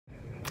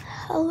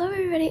Hello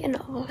everybody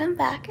and welcome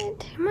back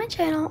to my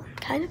channel. I'm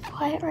kind of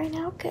quiet right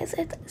now because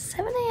it's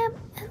 7 a.m.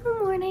 in the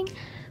morning,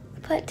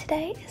 but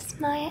today is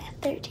my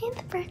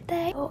 13th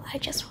birthday. So I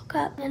just woke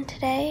up and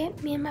today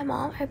me and my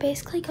mom are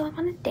basically going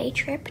on a day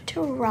trip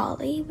to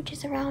Raleigh, which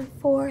is around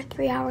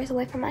 3 hours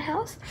away from my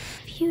house.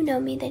 If you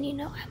know me, then you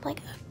know I'm like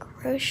a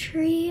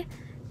grocery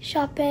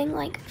shopping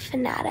like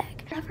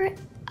fanatic.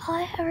 All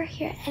I ever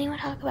hear anyone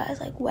talk about is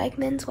like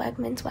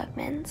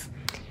Wegmans.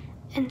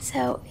 And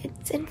so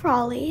it's in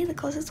Raleigh, the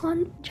closest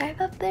one. Drive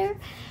up there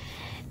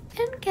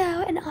and go,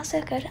 and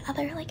also go to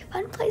other like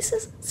fun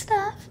places and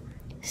stuff.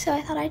 So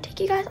I thought I'd take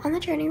you guys on the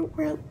journey.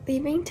 We're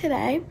leaving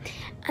today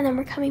and then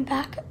we're coming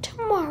back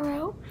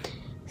tomorrow.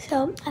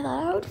 So I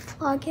thought I would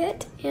vlog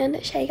it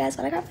and show you guys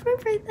what I got for my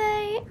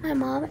birthday. My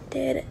mom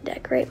did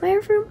decorate my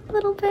room a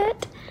little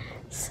bit,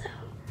 so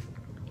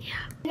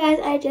yeah. Guys,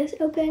 I just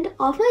opened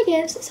all of my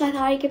gifts, so I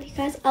thought I'd give you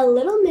guys a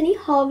little mini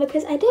haul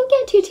because I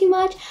didn't get too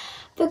much.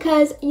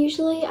 Because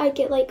usually I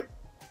get like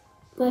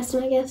most of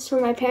my gifts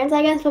from my parents,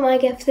 I guess, but my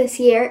gift this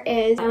year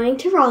is going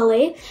to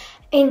Raleigh.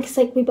 And because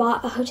like we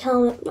bought a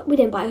hotel, we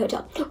didn't buy a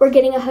hotel, we're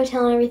getting a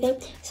hotel and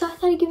everything. So I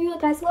thought I'd give you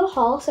guys a little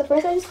haul. So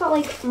first I just got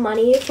like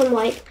money from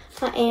like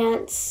my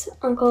aunts,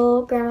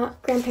 uncle, grandma,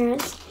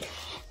 grandparents.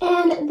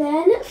 And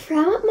then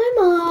from my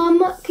mom,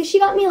 because she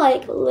got me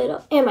like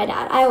little, and my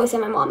dad. I always say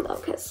my mom though,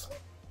 because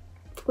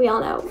we all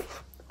know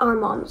our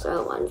moms are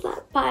the ones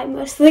that buy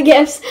most of the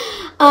gifts.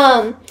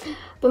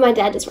 But my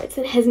dad just writes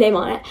his name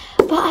on it.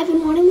 But I've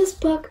been wanting this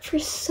book for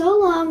so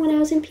long. When I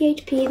was in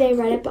PHP, they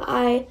read it, but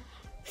I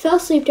fell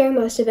asleep during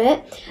most of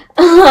it.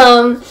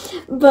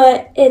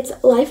 But it's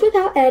Life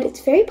Without Ed. It's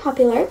very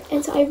popular,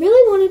 and so I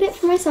really wanted it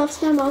for myself,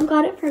 so my mom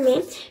got it for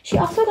me. She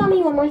also got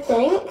me one more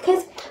thing,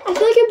 because I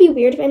feel like it would be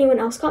weird if anyone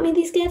else got me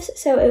these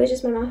gifts, so it was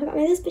just my mom who got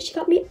me this, but she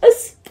got me a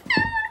spoon.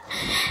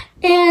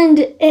 And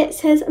it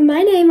says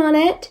my name on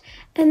it.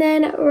 And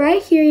then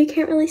right here, you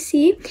can't really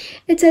see,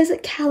 it says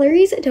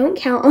calories don't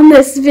count on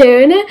this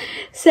spoon.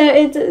 So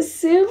it's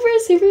super,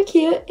 super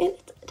cute, and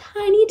it's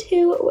tiny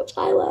too, which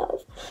I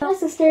love. My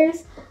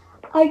sisters,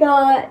 I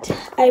got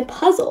a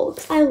puzzle,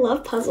 because I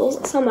love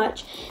puzzles so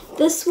much.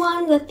 This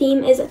one, the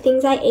theme is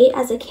things I ate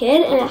as a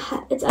kid, and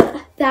it's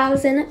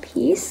 1,000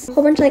 piece. A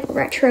whole bunch of like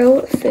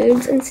retro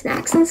foods and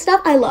snacks and stuff.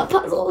 I love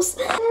puzzles.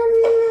 And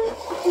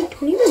I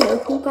don't even know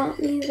who got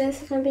me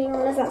this, if I'm being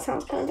honest. That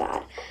sounds kind of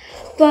bad.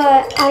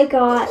 But I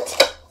got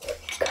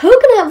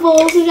coconut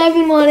bowls, which I've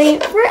been wanting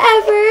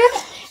forever.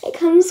 It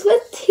comes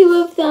with 2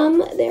 of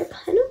them. They're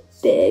kind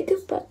of big,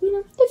 but you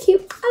know, they're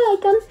cute. I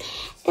like them.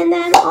 And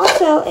then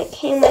also it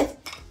came with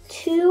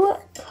 2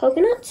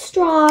 coconut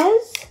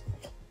straws.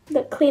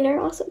 The cleaner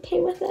also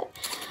came with it.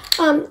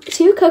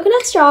 2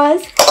 coconut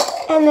straws,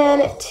 and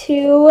then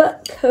 2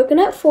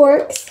 coconut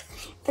forks,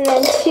 and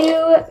then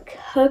 2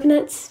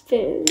 coconut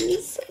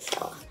spoons.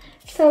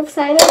 So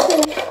excited.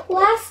 And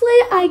lastly,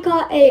 I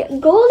got a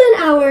golden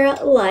hour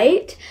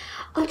light.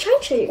 I'll try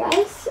and show you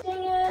guys.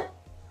 Dang it.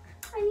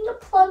 I need a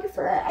plug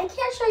for it. I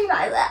can't show you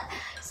guys that.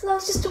 So that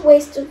was just a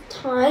waste of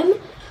time.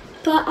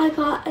 But I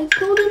got a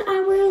golden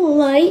hour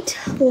light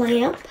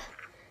lamp.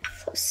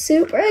 So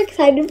super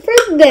excited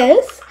for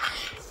this.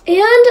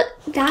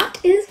 And that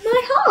is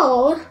my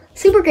haul.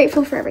 Super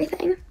grateful for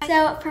everything.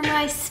 So for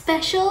my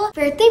special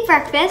birthday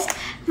breakfast,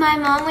 my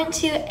mom went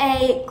to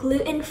a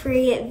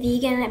gluten-free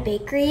vegan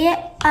bakery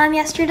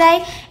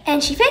yesterday,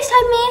 and she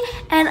FaceTimed me,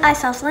 and I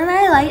saw something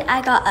that I liked.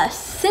 I got a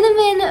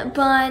cinnamon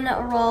bun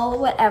roll,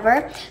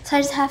 whatever. So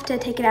I just have to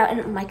take it out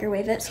and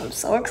microwave it, so I'm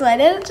so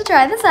excited to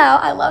try this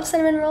out. I love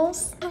cinnamon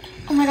rolls.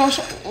 Oh my gosh,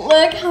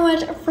 look how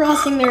much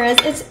frosting there is.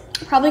 It's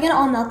probably gonna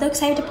all melt though,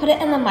 because I have to put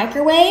it in the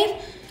microwave,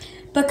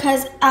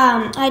 because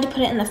I had to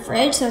put it in the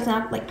fridge, so it's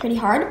not like pretty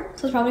hard,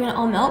 so it's probably gonna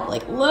all melt.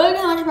 Like, look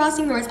how much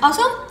frosting there is.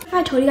 Also,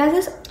 I told you guys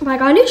this, but I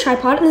got a new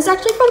tripod, and this is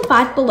actually from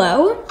Five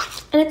Below,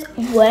 and it's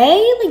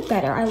way like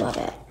better. I love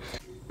it.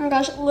 Oh my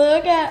gosh,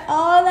 look at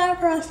all that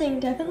frosting.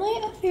 Definitely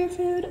a fair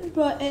food,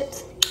 but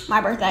it's my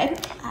birthday.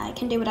 I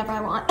can do whatever I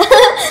want.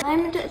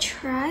 I'm gonna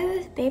try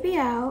this baby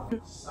out.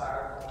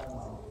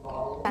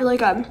 Really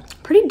good.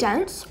 Pretty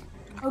dense.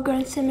 Oh,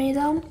 good to me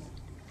though.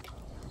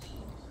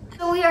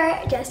 So we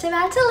are just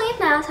about to leave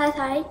now, so I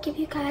thought I'd give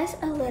you guys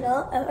a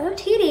little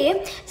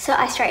OOTD. So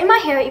I straightened my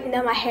hair, even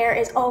though my hair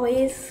is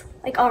always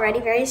like already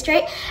very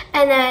straight,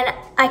 and then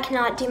I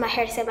cannot do my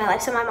hair to save my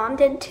life, so my mom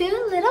did 2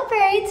 little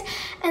braids,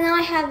 and then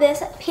I have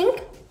this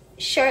pink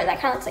shirt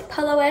that kind of looks like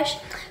polo-ish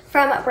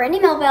from Brandy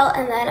Melville,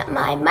 and then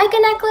my Mika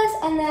necklace,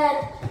 and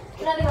then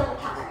nothing on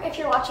the counter. If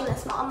you're watching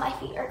this, Mom, my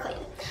feet are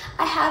clean.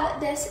 I have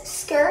this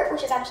skirt,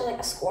 which is actually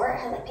like a score, it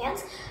has like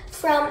pants,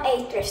 from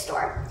a thrift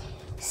store.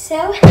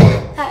 So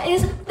that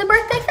is the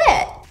birthday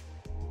fit.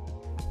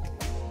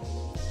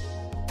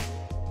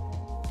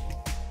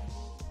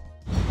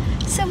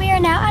 So we are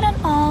now at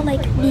an all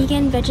like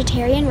vegan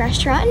vegetarian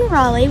restaurant in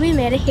Raleigh. We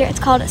made it here. It's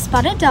called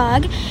Spotted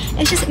Dog.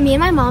 It's just me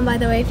and my mom, by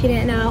the way, if you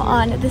didn't know,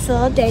 on this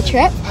little day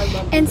trip.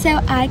 And so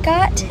I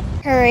got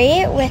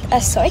curry with a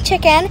soy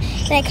chicken,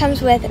 and it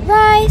comes with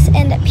rice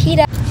and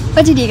pita.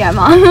 What did you get,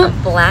 Mom?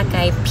 Black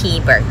eyed pea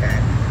burger.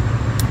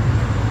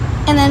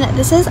 And then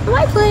this is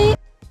my plate.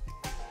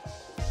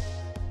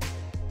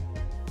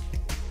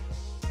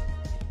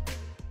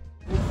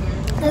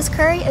 This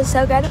curry is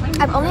so good.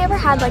 I've only ever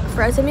had like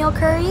frozen meal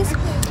curries,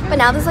 but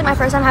now this is like my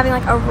first time having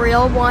like a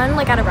real one,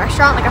 like at a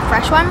restaurant, like a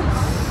fresh one.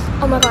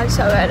 Oh my god,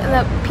 so good. And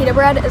the pita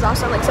bread is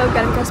also like so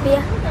good and crispy.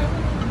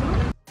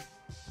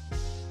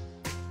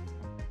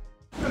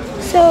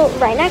 So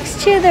right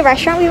next to the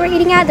restaurant we were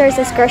eating at, there's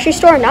this grocery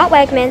store, not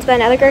Wegmans, but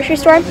another grocery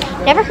store.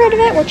 Never heard of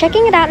it. We're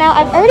checking it out now.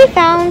 I've already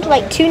found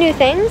like 2 new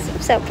things,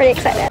 so pretty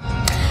excited.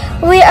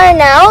 We are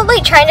now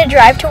like trying to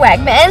drive to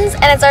Wegmans,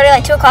 and it's already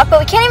like 2 o'clock, but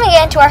we can't even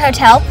get into our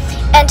hotel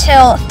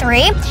until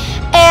 3.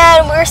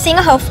 And we're seeing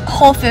a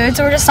Whole Foods,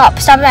 so we're just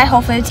stopping by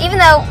Whole Foods, even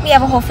though we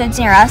have a Whole Foods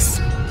near us.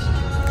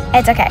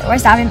 It's okay, we're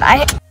stopping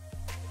by.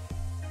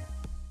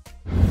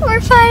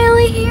 We're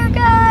finally here,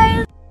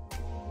 guys.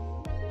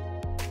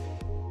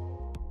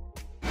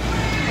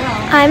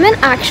 I'm in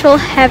actual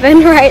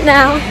heaven right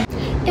now.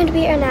 And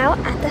we are now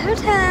at the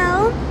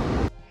hotel.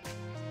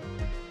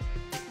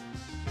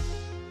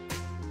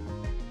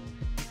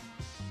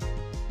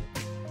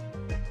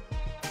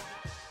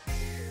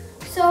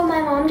 So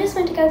my mom just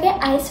went to go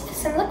get ice for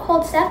some of the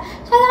cold stuff, so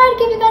I thought I'd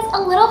give you guys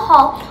a little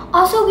haul.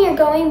 Also, we are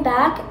going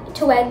back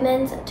to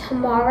Wegmans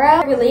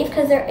tomorrow. Relief,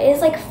 because there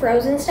is like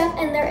frozen stuff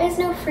and there is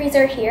no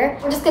freezer here.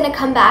 We're just gonna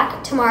come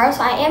back tomorrow,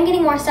 so I am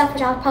getting more stuff,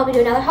 which I'll probably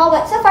do another haul,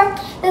 but so far,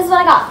 this is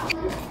what I got.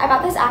 I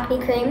got this acne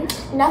cream,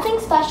 nothing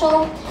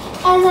special,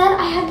 and then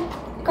I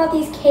have got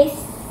these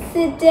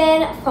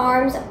Caseden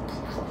Farms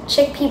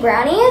chickpea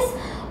brownies,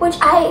 which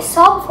I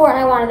saw before and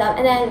I wanted them,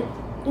 and then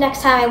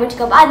next time I went to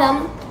go buy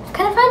them,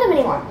 couldn't find them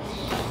anymore.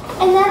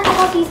 And then I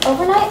got these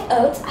overnight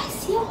oats. I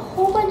see a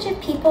whole bunch of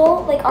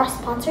people like are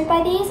sponsored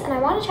by these, and I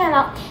want to try them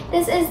out.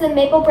 This is the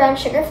maple brown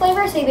sugar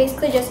flavor, so you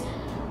basically just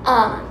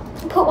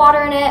put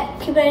water in it,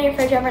 keep it in your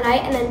fridge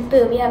overnight, and then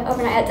boom, you have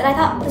overnight oats. And I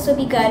thought this would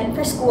be good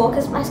for school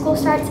because my school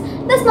starts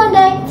this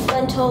Monday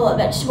until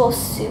vegetable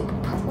soup,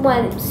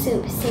 when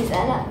soup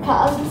season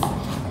comes,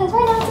 because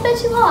right now it's a bit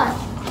too hot.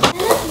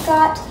 And I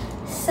got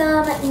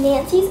some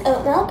Nancy's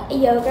oat milk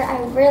yogurt.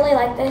 I really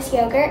like this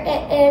yogurt.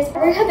 It is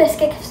very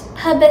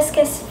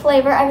hibiscus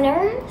flavor. I've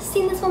never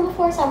seen this one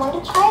before, so I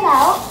wanted to try it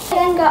out. I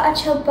then got a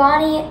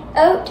Chobani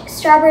oat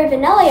strawberry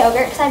vanilla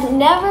yogurt because I've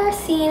never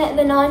seen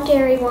the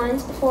non-dairy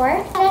ones before.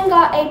 I then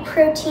got a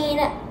protein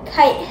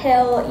Kite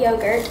Hill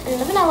yogurt in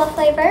the vanilla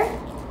flavor.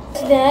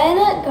 Then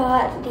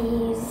got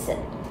these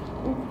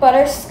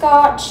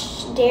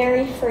butterscotch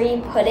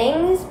dairy-free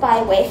puddings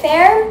by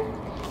Wayfair.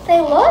 They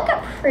look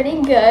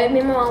pretty good. Me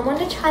and my mom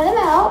wanted to try them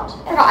out.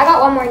 I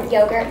got one more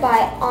yogurt by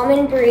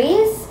Almond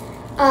Breeze,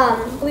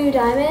 Blue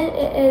Diamond.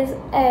 It is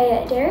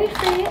a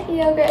dairy-free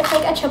yogurt. It's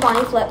like a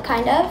Chobani flip,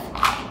 kind of.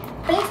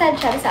 Pretty excited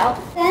to try this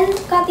out. Then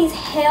got these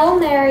Hail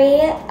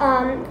Mary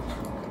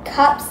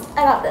cups.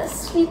 I got the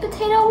sweet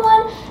potato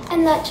one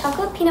and the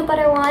chocolate peanut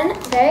butter one.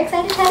 Very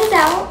excited to try this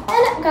out.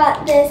 Then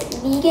got this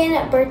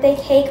vegan birthday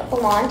cake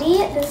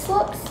blondie. This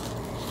looks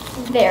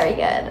very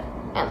good.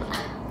 I'm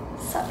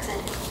so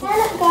excited.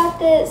 Then got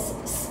this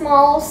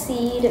small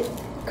seed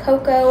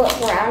cocoa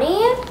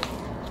brownie.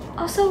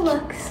 Also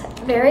looks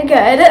very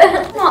good.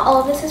 Not all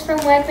of this is from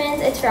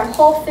Wegmans. It's from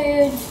Whole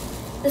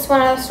Foods. This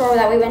one other store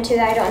that we went to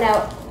that I don't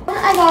know. Then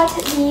I got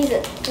these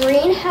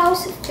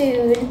Greenhouse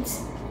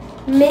Foods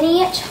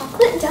mini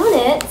chocolate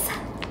donuts.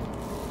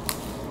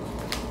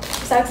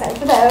 I'm so excited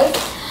for those.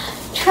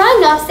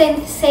 Trying not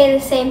to say the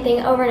same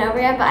thing over and over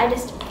again, but I'm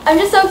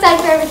just so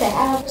excited for everything.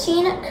 I have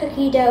teen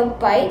cookie dough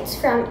bites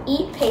from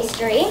Eat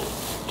Pastry.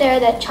 They're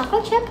the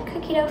chocolate chip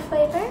cookie dough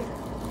flavor.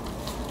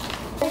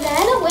 And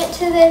then I went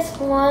to this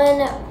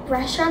one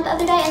restaurant the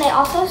other day, and they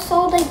also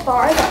sold like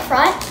bars up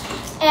front.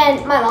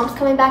 And my mom's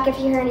coming back if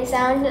you hear any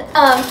sound.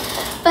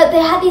 But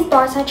they had these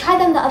bars, so I tried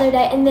them the other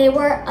day, and they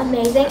were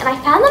amazing. And I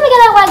found them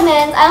again at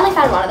Wegmans. I only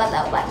found one of them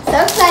though, but so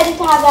excited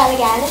to have that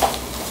again.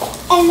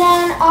 And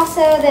then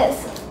also this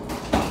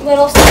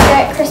little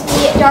secret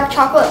crispy dark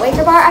chocolate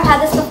wafer bar. I've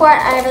had this before,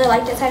 and I really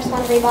liked it, so I just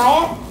want to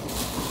rebuy it.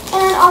 And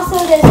then also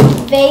this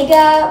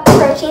Vega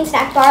protein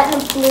snack bar in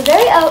the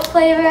blueberry oat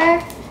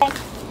flavor.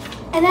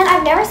 And then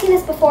I've never seen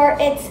this before.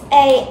 It's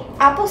a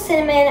apple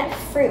cinnamon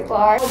fruit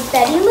bar with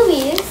Betty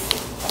Louise.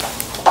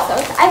 So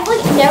I've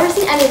like never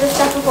seen any of this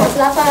stuff before, so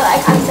that's why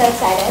I'm so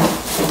excited.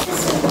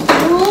 This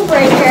Rule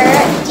Breaker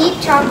deep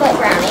chocolate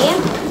brownie.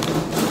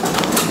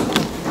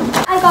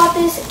 I got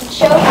this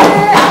Joker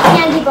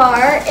candy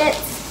bar. It's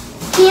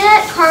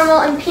peanut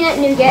caramel and peanut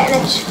nougat and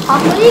a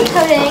chocolatey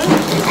coating,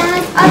 and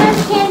this other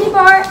candy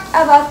bar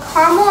of a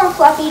caramel and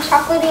fluffy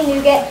chocolatey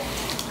nougat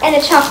and a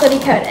chocolatey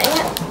coating.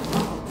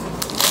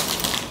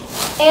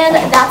 And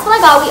that's what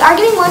I got. We are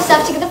getting more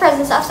stuff to get the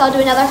present stuff, so I'll do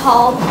another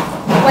haul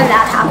when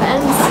that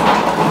happens.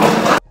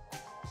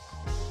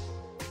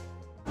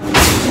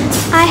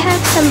 I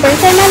have some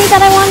birthday money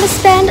that I wanted to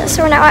spend,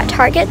 so we're now at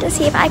Target to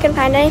see if I can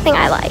find anything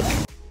I like.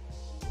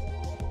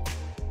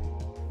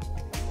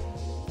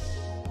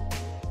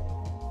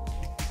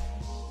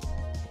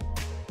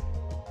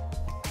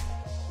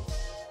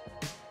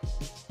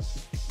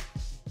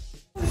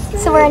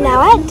 So So we're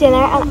now at dinner,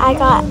 and I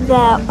got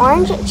the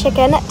orange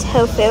chicken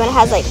tofu, and it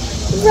has like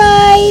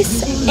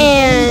rice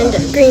and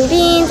green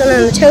beans, and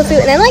then the tofu,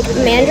 and then like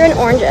mandarin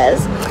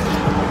oranges.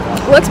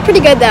 Looks pretty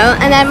good though.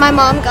 And then my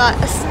mom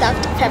got a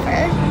stuffed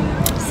pepper.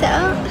 So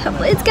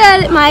hopefully it's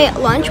good. My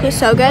lunch was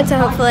so good, so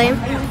hopefully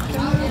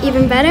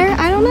even better.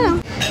 I don't know.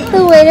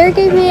 The waiter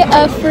gave me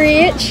a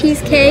free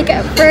cheesecake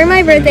for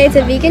my birthday. It's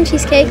a vegan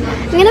cheesecake.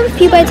 I'm gonna have a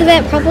few bites of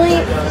it.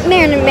 Probably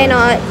may or may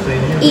not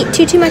eat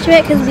too much of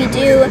it because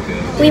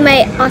we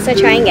might also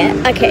try and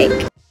get a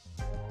cake.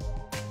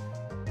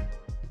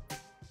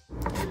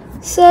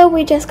 So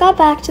we just got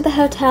back to the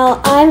hotel.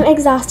 I'm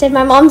exhausted.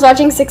 My mom's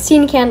watching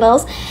 16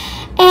 Candles.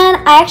 And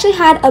I actually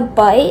had a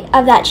bite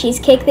of that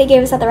cheesecake they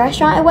gave us at the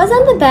restaurant. It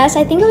wasn't the best.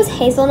 I think it was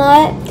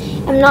hazelnut.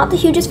 I'm not the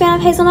hugest fan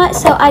of hazelnut,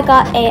 so I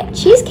got a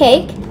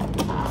cheesecake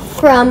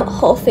from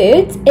Whole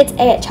Foods. It's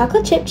a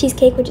chocolate chip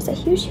cheesecake, which is a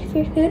huge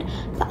food,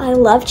 but I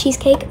love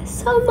cheesecake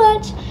so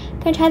much.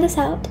 Gonna try this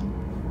out.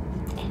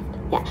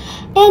 Yeah.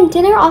 And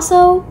dinner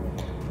also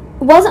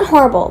wasn't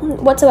horrible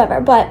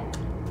whatsoever, but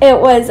it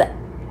was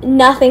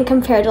nothing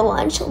compared to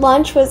lunch.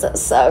 Lunch was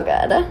so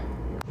good.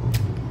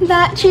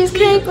 That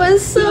cheesecake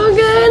was so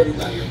good,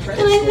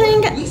 and I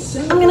think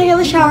I'm gonna get in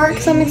the shower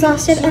because I'm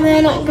exhausted and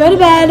then go to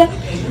bed.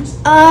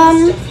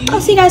 I'll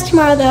see you guys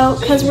tomorrow though,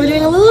 because we're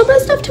doing a little bit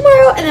of stuff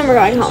tomorrow, and then we're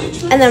going home,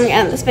 and then I'm gonna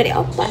end this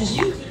video. But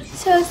yeah.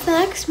 So it's the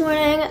next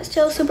morning,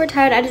 still super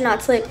tired. I did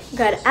not sleep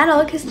good at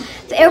all because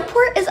the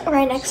airport is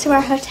right next to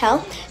our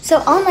hotel.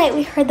 So all night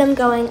we heard them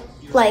going,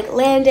 like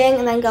landing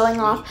and then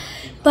going off.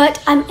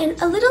 But I'm in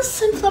a little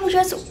sunflower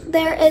dress.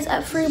 There is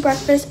a free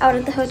breakfast out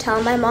at the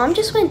hotel. My mom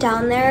just went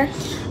down there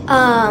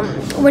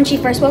when she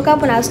first woke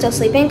up when I was still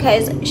sleeping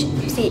because,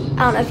 see,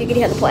 I don't know if you could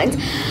hear the planes,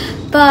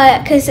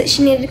 but because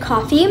she needed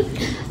coffee.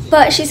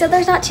 But she said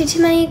there's not too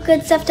many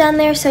good stuff down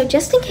there. So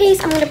just in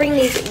case, I'm going to bring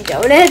these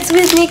donuts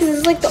with me because this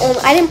is like the only,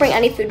 I didn't bring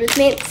any food with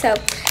me. So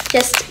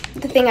just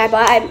the thing I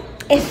bought,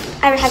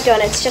 if I would have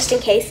donuts just in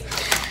case.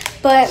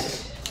 But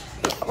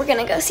yeah, we're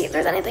going to go see if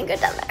there's anything good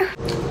down there.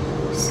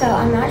 So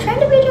I'm not trying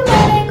to be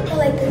dramatic, but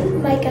like this is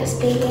Mika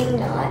speaking,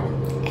 not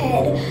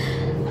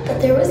Ed. But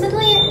there was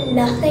literally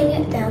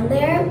nothing down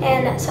there,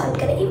 and so I'm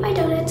gonna eat my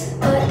donuts,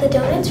 but the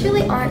donuts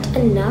really aren't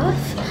enough.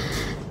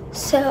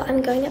 So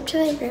I'm going up to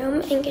my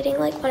room and getting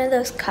like one of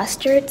those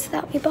custards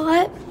that we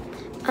bought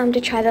to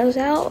try those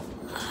out.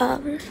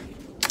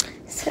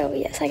 So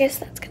yes, I guess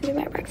that's gonna be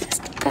my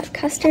breakfast.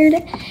 Custard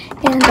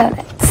and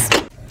donuts.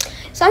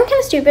 So I'm kind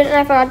of stupid and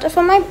I forgot to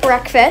film my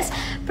breakfast,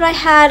 but I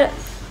had,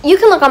 you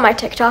can look on my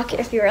TikTok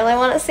if you really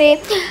want to see,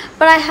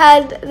 but I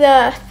had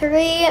the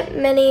 3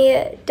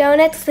 mini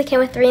donuts. They came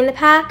with 3 in the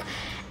pack,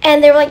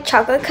 and they were like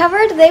chocolate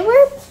covered. They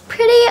were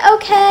pretty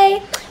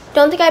okay.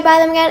 Don't think I'd buy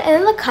them again. And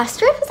then the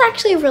custard was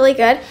actually really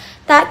good.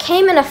 That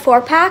came in a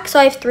 4-pack, so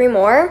I have 3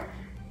 more.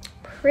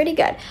 Pretty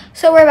good.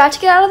 So we're about to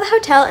get out of the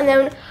hotel, and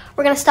then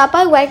we're going to stop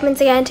by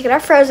Wegmans again to get our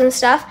frozen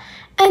stuff,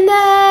 and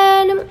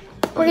then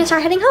we're going to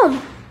start heading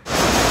home.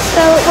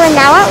 So we're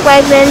now at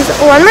Wegmans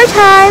one more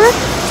time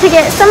to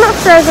get some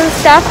frozen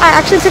stuff. I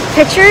actually took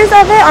pictures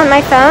of it on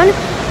my phone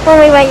when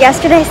we went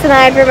yesterday, so then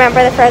I'd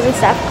remember the frozen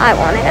stuff I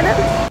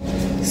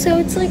wanted. So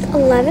it's like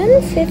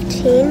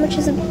 11:15, which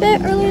is a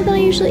bit earlier than I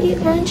usually eat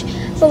lunch,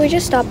 but we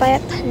just stopped by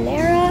at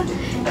Panera,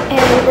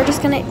 and we're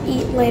just gonna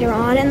eat later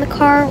on in the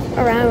car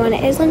around when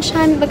it is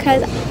lunchtime,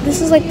 because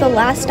this is like the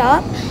last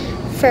stop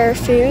for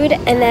food,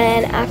 and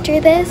then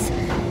after this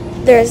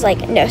there's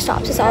like no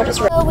stops. So I'll just.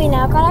 So we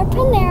now got our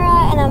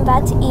Panera, and I'm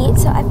about to eat.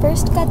 So I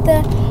first got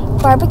the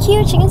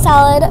barbecue chicken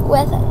salad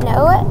with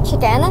no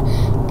chicken,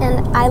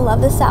 and I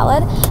love the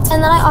salad.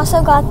 And then I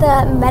also got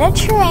the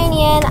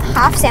Mediterranean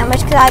half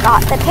sandwich because I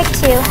got the pick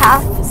 2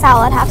 half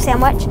salad, half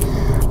sandwich.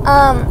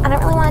 I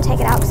don't really want to take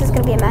it out because it's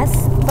gonna be a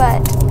mess,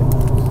 but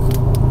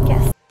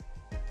yes.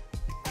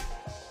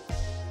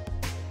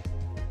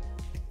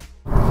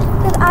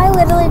 Because I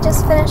literally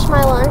just finished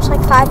my lunch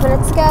like 5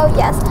 minutes ago.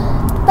 Yes.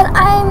 But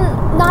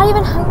I'm not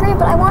even hungry,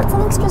 but I want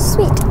something just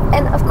sweet.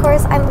 And of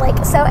course, I'm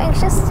like so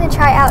anxious to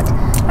try out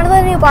one of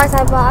the new bars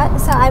I bought.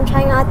 So I'm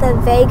trying out the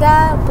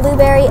Vega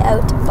Blueberry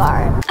Oat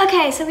Bar.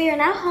 Okay, so we are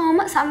now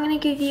home. So I'm gonna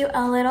give you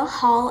a little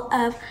haul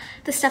of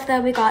the stuff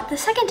that we got the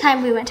second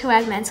time we went to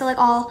Wegmans. So like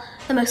all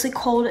the mostly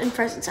cold and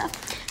frozen stuff.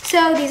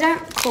 So these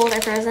aren't cold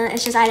or frozen,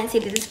 it's just I didn't see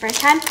these the first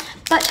time.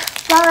 But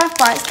flour off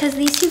bars, because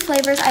these 2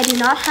 flavors I do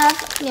not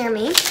have near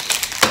me.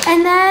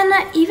 And then,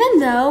 even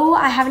though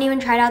I haven't even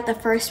tried out the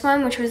first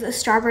one, which was the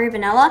strawberry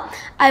vanilla,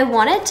 I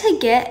wanted to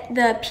get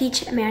the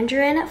peach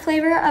mandarin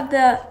flavor of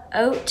the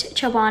oat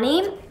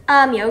chobani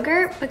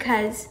yogurt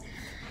because,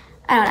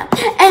 I don't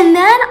know. And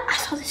then I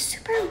saw this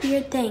super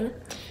weird thing.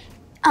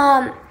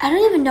 I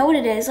don't even know what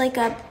it is, like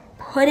a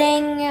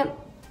pudding,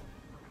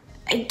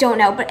 I don't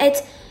know, but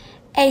it's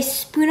a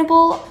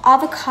spoonable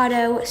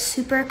avocado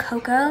super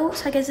cocoa.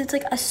 So I guess it's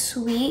like a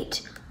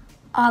sweet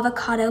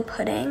avocado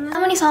pudding. And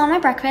when you saw on my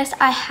breakfast,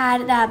 I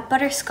had that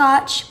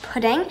butterscotch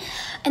pudding,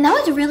 and that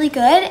was really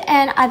good,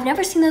 and I've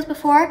never seen those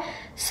before.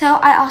 So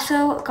I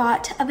also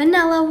got a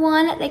vanilla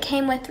one. They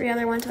came with 3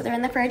 other ones, but they're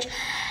in the fridge.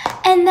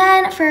 And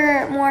then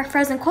for more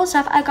frozen cold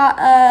stuff, I got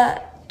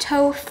a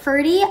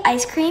Toffee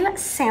ice cream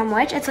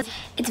sandwich.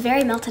 It's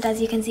very melted, as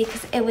you can see,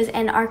 because it was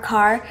in our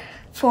car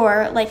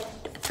for like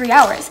 3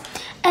 hours.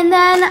 And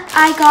then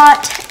I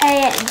got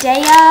a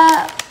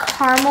Daya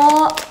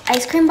caramel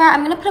ice cream bar.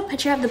 I'm gonna put a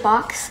picture of the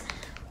box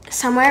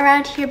somewhere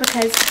around here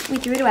because we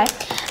threw it away.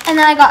 And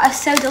then I got a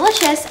So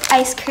Delicious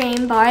ice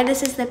cream bar.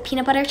 This is the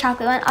peanut butter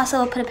chocolate one. Also,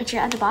 I'll put a picture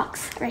of the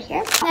box right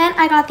here. And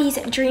I got these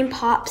Dream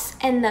Pops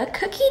in the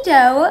cookie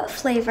dough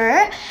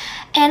flavor.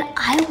 And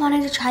I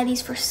wanted to try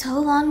these for so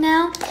long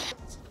now.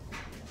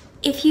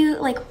 If you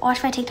like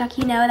watch my TikTok,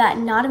 you know that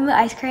Nadamu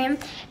ice cream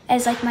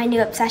is like my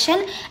new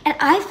obsession. And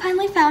I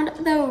finally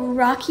found the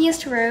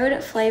Rockiest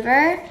Road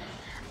flavor.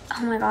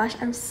 Oh my gosh,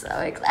 I'm so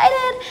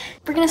excited.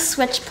 We're gonna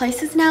switch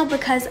places now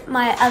because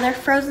my other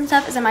frozen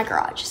stuff is in my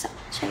garage. So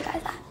I'll show you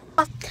guys that.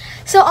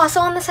 So also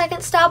on the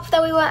second stop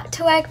that we went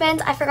to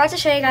Wegmans, I forgot to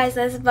show you guys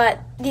this, but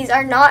these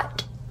are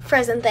not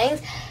frozen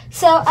things.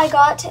 So I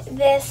got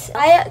this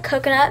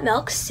coconut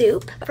milk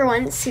soup for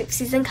when soup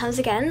season comes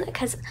again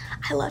because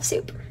I love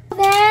soup.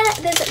 Then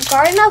this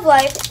Garden of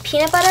Life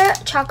peanut butter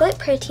chocolate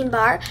protein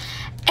bar.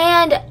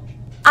 And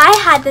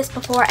I had this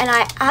before and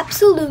I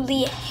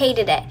absolutely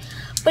hated it.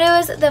 But it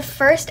was the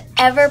first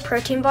ever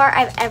protein bar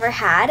I've ever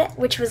had,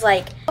 which was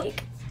like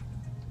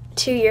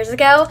 2 years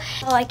ago.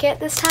 I like it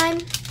this time.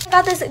 I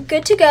got this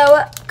Good To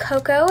Go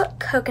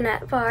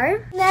coconut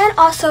bar. And then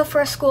also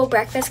for school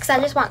breakfast, because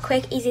I just want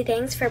quick, easy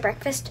things for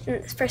breakfast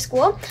for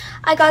school,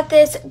 I got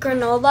this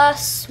granola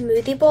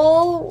smoothie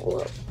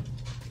bowl,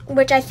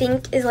 which I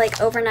think is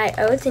like overnight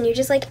oats, and you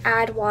just like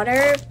add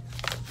water.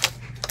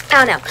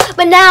 I don't know.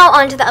 But now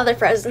on to the other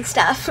frozen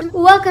stuff.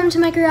 Welcome to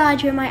my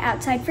garage where my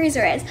outside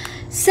freezer is.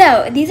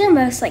 So these are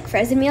most like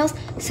frozen meals.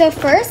 So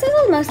first, this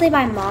is mostly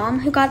by Mom,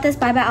 who got this.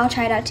 Bye bye, I'll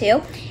try it out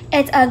too.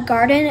 It's a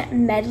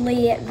garden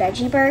medley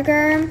veggie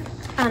burger.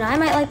 I don't know, I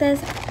might like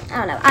this. I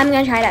don't know. I'm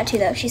gonna try it out too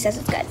though. She says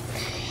it's good.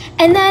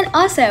 And then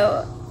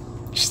also,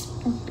 she's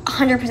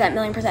 100%,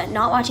 million percent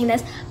not watching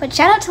this, but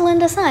shout out to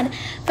Linda Sun,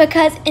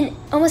 because in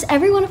almost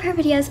every one of her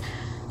videos,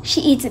 she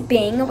eats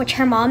Bing, which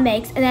her mom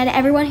makes, and then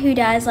everyone who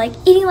does like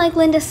eating like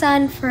Linda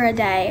Sun for a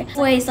day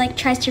always like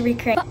tries to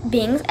recreate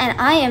Bings, and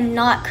I am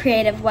not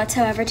creative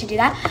whatsoever to do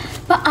that.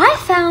 But I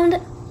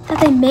found that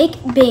they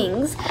make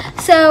Bings.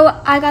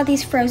 So I got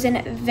these frozen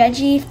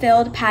veggie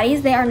filled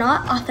patties. They are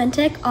not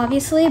authentic,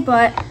 obviously,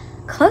 but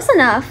close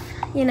enough,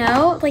 you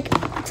know? Like,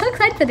 I'm so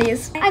excited for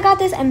these. I got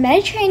this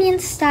Mediterranean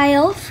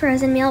style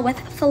frozen meal with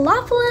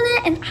falafel in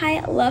it, and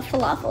I love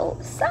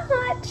falafel so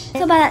much.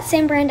 So by that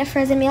same brand of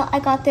frozen meal, I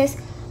got this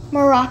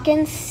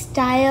Moroccan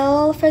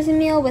style frozen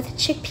meal with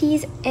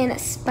chickpeas and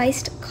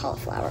spiced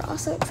cauliflower.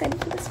 Also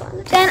excited for this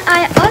one. Then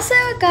I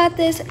also got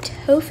this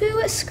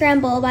tofu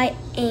scramble by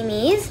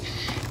Amy's,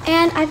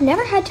 and I've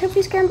never had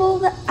tofu scramble,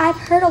 but I've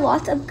heard a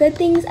lot of good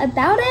things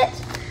about it,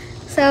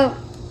 so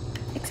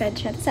excited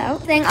to try this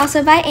out. Thing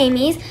also by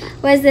Amy's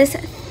was this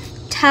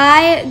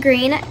Thai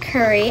green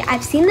curry.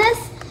 I've seen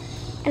this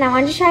and I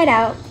wanted to try it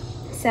out,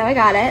 so I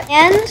got it.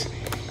 And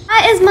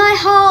that is my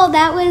haul.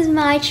 That was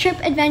my trip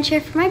adventure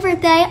for my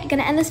birthday. I'm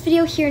gonna end this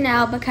video here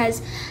now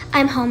because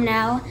I'm home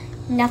now.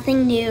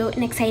 Nothing new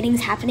and exciting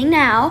is happening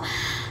now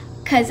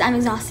because I'm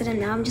exhausted and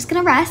now I'm just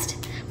gonna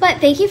rest. But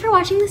thank you for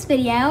watching this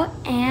video,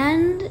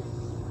 and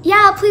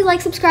yeah, please like,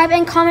 subscribe,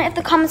 and comment if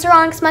the comments are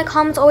wrong because my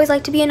comments always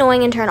like to be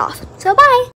annoying and turn off. So bye!